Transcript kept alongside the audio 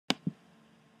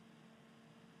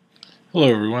Hello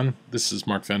everyone, this is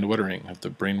Mark Van de Wettering of the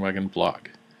Brainwagon blog.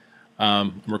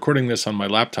 I'm recording this on my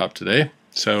laptop today,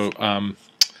 so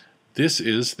this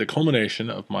is the culmination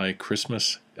of my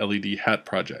Christmas LED hat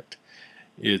project.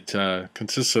 It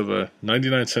consists of a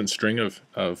 99-cent string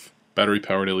of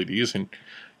battery-powered LEDs, and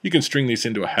you can string these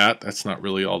into a hat. That's not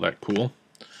really all that cool.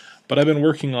 But I've been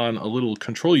working on a little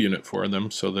control unit for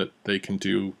them so that they can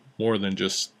do more than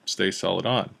just stay solid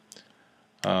on.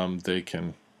 They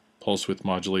can pulse width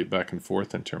modulate back and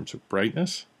forth in terms of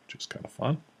brightness, which is kind of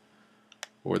fun.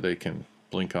 Or they can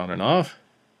blink on and off.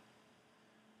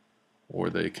 Or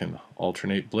they can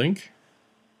alternate blink.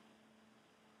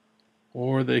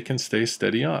 Or they can stay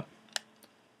steady on,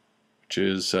 which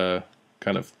is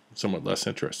kind of somewhat less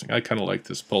interesting. I kind of like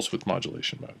this pulse width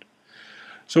modulation mode.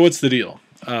 So what's the deal?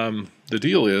 The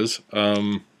deal is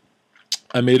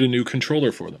I made a new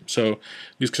controller for them. So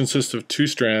these consist of two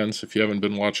strands. If you haven't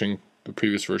been watching the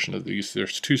previous version of these,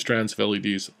 there's two strands of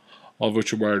LEDs, all of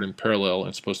which are wired in parallel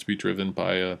and supposed to be driven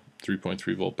by a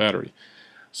 3.3 volt battery.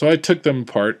 So I took them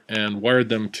apart and wired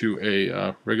them to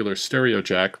a regular stereo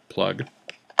jack plug.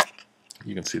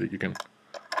 You can see that you can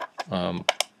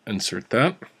insert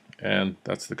that, and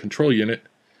that's the control unit.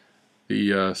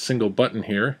 The single button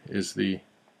here is the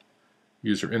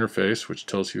user interface, which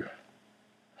tells you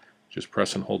just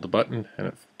press and hold the button and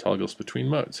it toggles between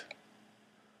modes.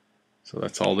 So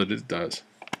that's all that it does.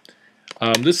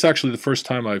 This is actually the first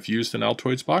time I've used an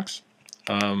Altoids box.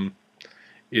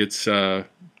 It's a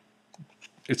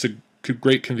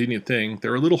great convenient thing.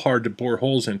 They're a little hard to bore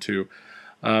holes into.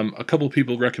 A couple of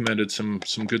people recommended some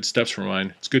good steps for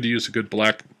mine. It's good to use a good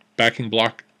backing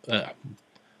block of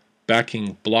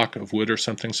wood or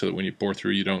something, so that when you bore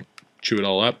through you don't chew it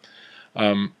all up.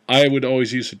 I would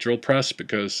always use a drill press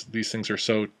because these things are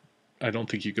so, I don't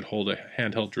think you could hold a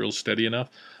handheld drill steady enough.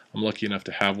 I'm lucky enough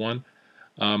to have one.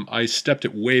 I stepped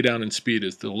it way down in speed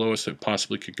as the lowest it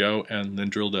possibly could go, and then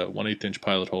drilled a 1/8 inch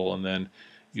pilot hole, and then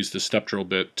used the step drill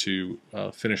bit to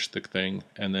finish the thing,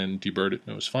 and then deburred it,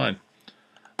 and it was fine.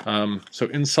 So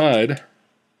inside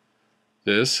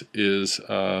this is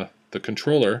the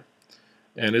controller,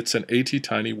 and it's an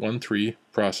ATtiny13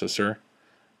 processor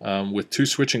with two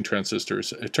switching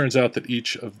transistors. It turns out that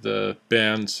each of the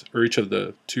bands, or each of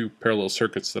the two parallel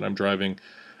circuits that I'm driving,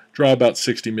 draw about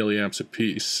 60 milliamps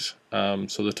apiece.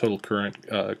 So the total current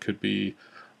could be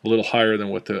a little higher than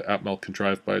what the Atmel can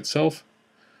drive by itself.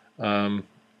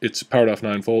 It's powered off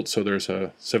 9 volts, so there's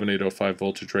a 7805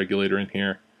 voltage regulator in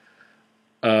here.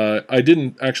 I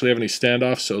didn't actually have any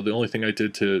standoff, so the only thing I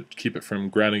did to keep it from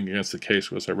grounding against the case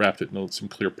was I wrapped it in some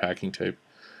clear packing tape.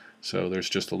 So there's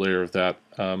just a layer of that.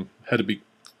 Had to be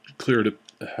sure to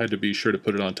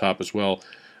put it on top as well,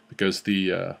 because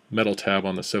the metal tab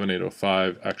on the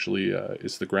 7805 actually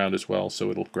is the ground as well, so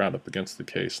it'll ground up against the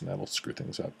case, and that'll screw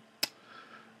things up.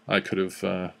 I could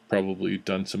have probably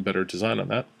done some better design on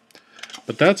that.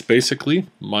 But that's basically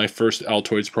my first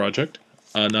Altoids project,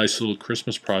 a nice little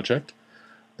Christmas project.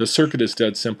 The circuit is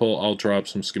dead simple. I'll draw up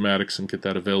some schematics and get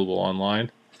that available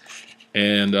online.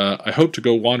 And I hope to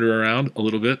go wander around a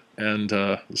little bit and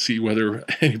see whether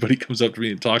anybody comes up to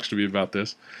me and talks to me about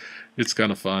this. It's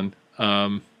kind of fun.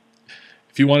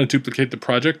 If you want to duplicate the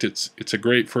project, it's a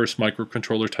great first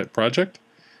microcontroller type project,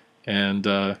 and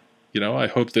you know, I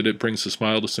hope that it brings a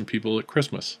smile to some people at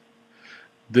Christmas.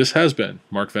 This has been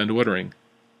Mark Van de Wettering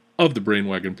of the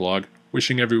Brainwagon blog,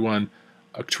 wishing everyone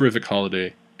a terrific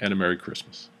holiday and a Merry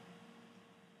Christmas.